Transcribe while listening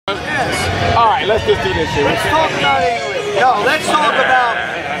All right, let's just do this shit. Let's talk about anally. No, let's talk about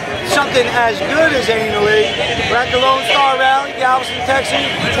something as good as anally. We're at the Lone Star Rally, Galveston, Texas,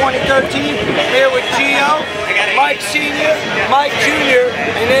 2013. Here with Gio, Mike Sr., Mike Jr.,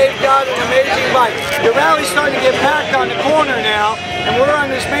 and they've got an amazing bike. The rally's starting to get packed on the corner now, and we're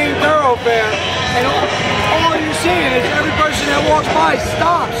on this main thoroughfare, and all you're seeing is every person that walks by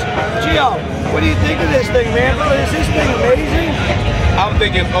stops. Gio, what do you think of this thing, man? Is this thing amazing? I'm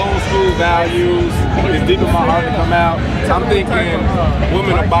thinking old school values. It's deep in my heart to come out. I'm thinking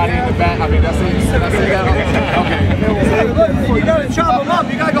women are body in the back. I mean, that's it. Did I say that? Okay. You gotta chop them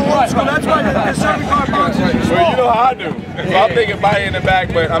up. You gotta go old school. That's why the serving car boxes are small. Well, you know how I do. So I'm thinking body in the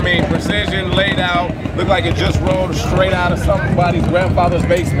back, but I mean, precision laid out. Look like it just rolled straight out of somebody's grandfather's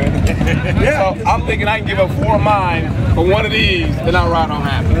basement. Yeah. So I'm thinking I can give up 4 of mine for one of these, and I'll ride on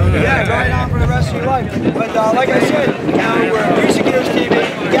happy. Yeah, ride on for the rest of your life. But like I said, we're Greasy Gears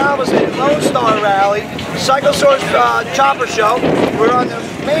TV, Galveston Lone Star Rally, Cycle Source Chopper Show. We're on the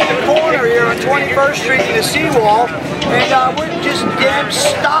main corner here on 21st Street in the seawall, and we're just damn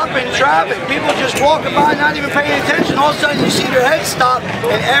stopping traffic. People just walking by, not even paying attention. All of a sudden, you see their head stop,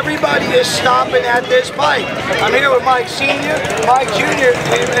 and everybody is stopping at this bike. I'm here with Mike Sr., Mike Jr.,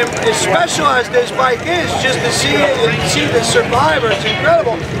 and as special as this bike is, just to see it and see the survivor, it's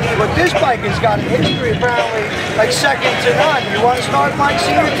incredible. But this bike has got a history, apparently, like second to none. You want to start, Mike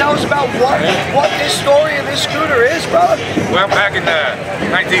Sr.? Tell us about what this story of this scooter is, brother. Well, back in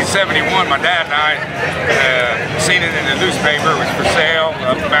 1971, my dad and I seen it in the newspaper. It was for sale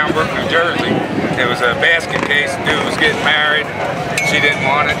up in Boundbrook, New Jersey. It was a basket case. The dude was getting married. She didn't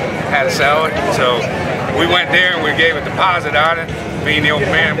want it, had to sell it. So we went there and we gave a deposit on it. Me and the old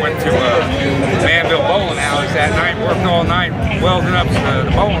man went to Manville bowling alleys that night, worked all night, welding up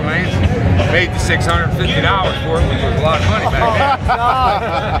the bowling lanes. Paid the $650 for it, which was a lot of money back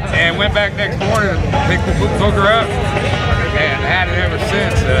then. And went back next morning and picked the hooker up and had it ever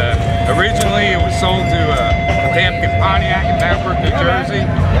since. Originally it was sold to Potamkin Pontiac in Boundbrook, New Jersey,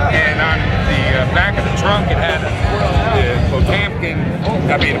 and on the back of the trunk it had the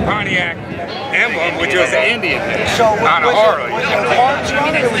Pontiac emblem, which was an Indian head, on a Harley. Was it a parts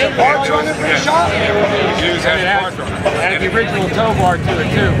runner? It was a parts runner for the shop? It was a parts runner. And the original tow bar to it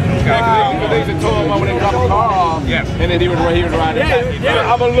too. They used to tow him when they dropped the car off. Yes. And then he was riding back.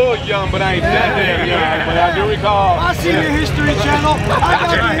 I'm a little young, but I ain't that damn young. But I do recall. I see the History Channel. I got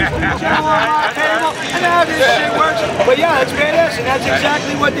the History Channel on my table, and how this shit works. But yeah, it's badass, and that's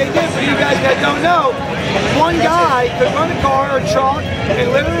exactly what they did. For you guys that don't know, one guy could run a car or truck and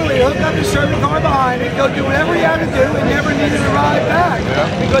literally hook up the serving car behind it, go do whatever he had to do, and never needed to ride back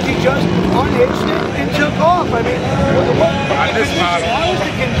because he just unhitched it and took off. I mean, what was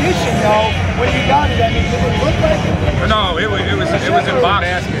the condition though when you got it? I mean, did it look like it? No, it was in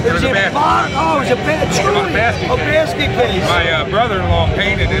boxes. It was in basket. Oh, it was a basket case. My brother-in-law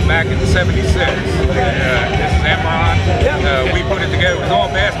painted it back in '76. This is Emron. We put it together. It was all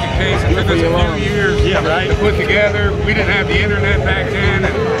basket case. It took us a few years to put together. We didn't have the internet back then,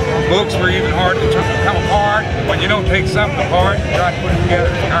 and books were even hard to come apart. When you don't take something apart, you try to put it together,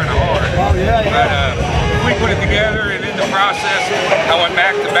 it's kind of hard. Oh, yeah. But we put it together, and in the process, I went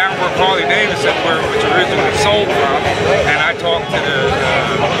back to Boundbrook Harley Davidson, where it was originally sold from, and I talked to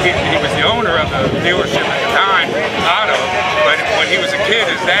he was the owner of the dealership at the time, Otto, but when he was a kid,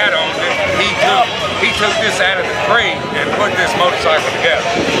 his dad owned it. He took this out of the crate and put this motorcycle together.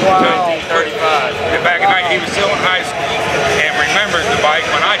 Wow. 1935. And back in he was still in high school and remembers the bike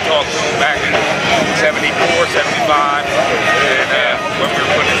when I talked to him back in 74, 75, and when we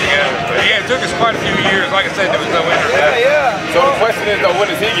were putting it together. But yeah, it took us quite a few years. Like I said, there was no internet. So the question is though, when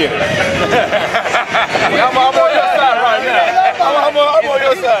does he get it? I'm on your side right now. I'm on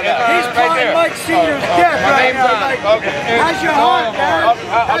your side now. He's playing Mike Sr.'s death right now. How's your heart, man?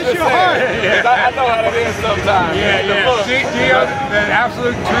 How's your heart? I know how to be sometimes. Gio, the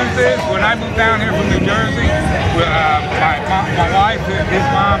absolute truth is, when I moved down here from New Jersey, my wife, his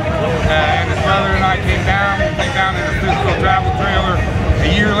mom, and his brother and I came down in a physical travel trailer. A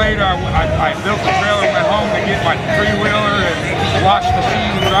year later, I built the trailer and went home to get my three-wheeler and wash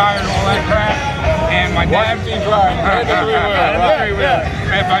machine, dryer, and all that crap. And my dad, and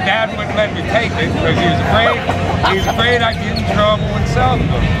my dad wouldn't let me take it because he was afraid I'd get in trouble and sell them.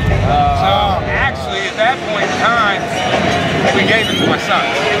 So actually, at that point in time, we gave it to my son.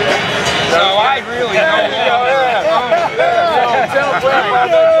 So I really know.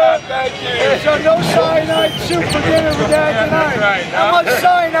 thank you. So no cyanide soup for dinner for Dad tonight. right. How much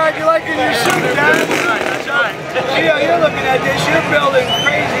cyanide you like in your soup, Dad? Gio, you're looking at this. You're building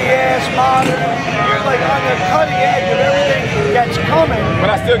crazy-ass modern. You're like on the cutting edge of everything that's coming. But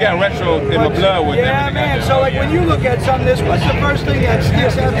I still got retro in my blood with yeah, everything. man. So like when you look at some of this, what's the first thing that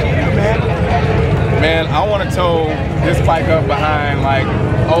sticks out to you, man? Man, I want to tow this bike up behind like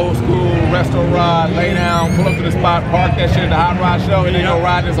old school resto rod, lay down, pull up to the spot, park that shit at the hot rod show, and then go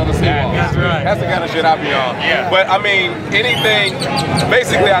ride this on the seawall. That's right. That's the kind of shit I be on. Yeah. But I mean, anything,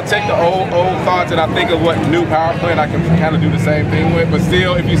 basically I take the old thoughts and I think of what new power plant I can kind of do the same thing with, but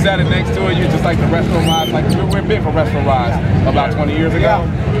still, if you sat it next to it, you're just like the resto rods, like we're big for resto rods about 20 years ago.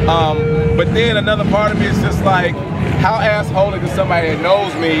 But then another part of me is just like, how assholey is somebody that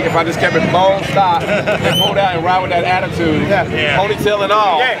knows me if I just kept it bone stock and pulled out and ride with that attitude, ponytail and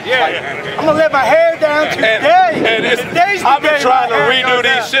all. I'm gonna let my hair down today. And I've been trying to redo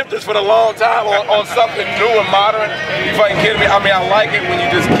these shifters for a long time on something new and modern. You fucking kidding me? I mean, I like it when you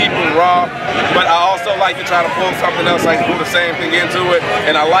just keep it raw, but I also like to try to pull something else, like pull the same thing into it.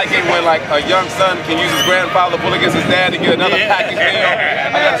 And I like it when like a young son can use his grandfather to pull against his dad to get another package deal.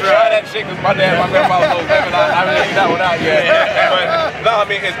 I gotta try that shit because my grandfather was living. I haven't figured that one out yet. But no, I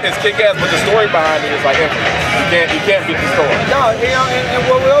mean it's kick-ass, but the story behind it is like you can't beat the story. No, you know, and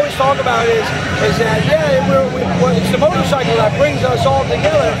what we always talk about is that it's the motorcycle that brings us all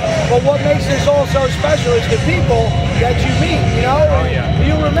together. But what makes this all so special is the people that you meet. You know,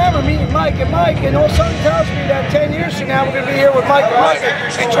 you remember meeting Mike, and all something tells me that 10 years from now we're gonna be here with Mike and Mike,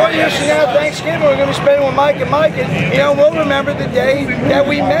 and 20 years from now Thanksgiving we're gonna be spending with Mike, and you know we'll remember the day that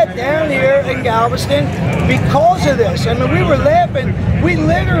we met down here in Galveston because of this. I mean, we were laughing. We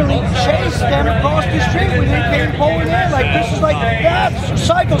literally chased them across the street when they came pulling in. Like, this is like, that's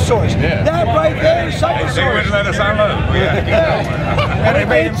Cycle Source. That right there is Cycle Source. They wouldn't let us unload. And they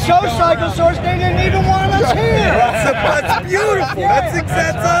made so Cycle Source, they didn't even want us here. That's beautiful. That's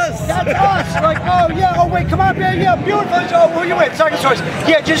us. That's us. Like, oh, yeah, oh, wait, come on, man. Yeah, beautiful. Oh, who you with? Cycle Source.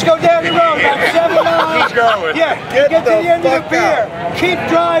 Yeah, just go down the road about 7 miles. Keep going. Yeah, get to the end of the pier. Keep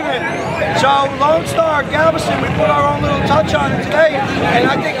driving. So, Lone Star, Galveston, we put our own little touch on it today. And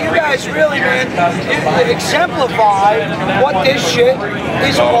I think you guys really, man, exemplify what this shit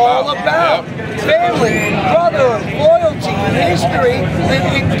is all about. Family, brotherhood, loyalty, history,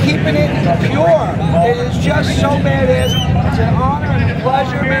 and keeping it pure. It is just so badass. It's an honor and a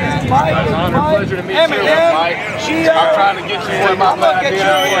pleasure, man. Mike, It's an honor and pleasure to meet you, Mike. Gio. I'm trying to get you one of my I'm gonna get you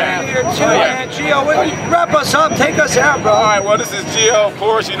in here too, man. Gio, wrap us up. Take us out, bro. All right, well, this is Gio. Of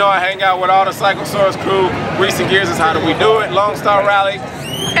course, you know I hang out with all the Cycle Source crew. Recent Gears is how do we do it. Lone Star Rally.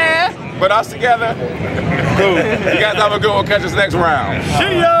 But us together, cool. You guys have a good one. Catch us next round.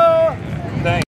 See ya.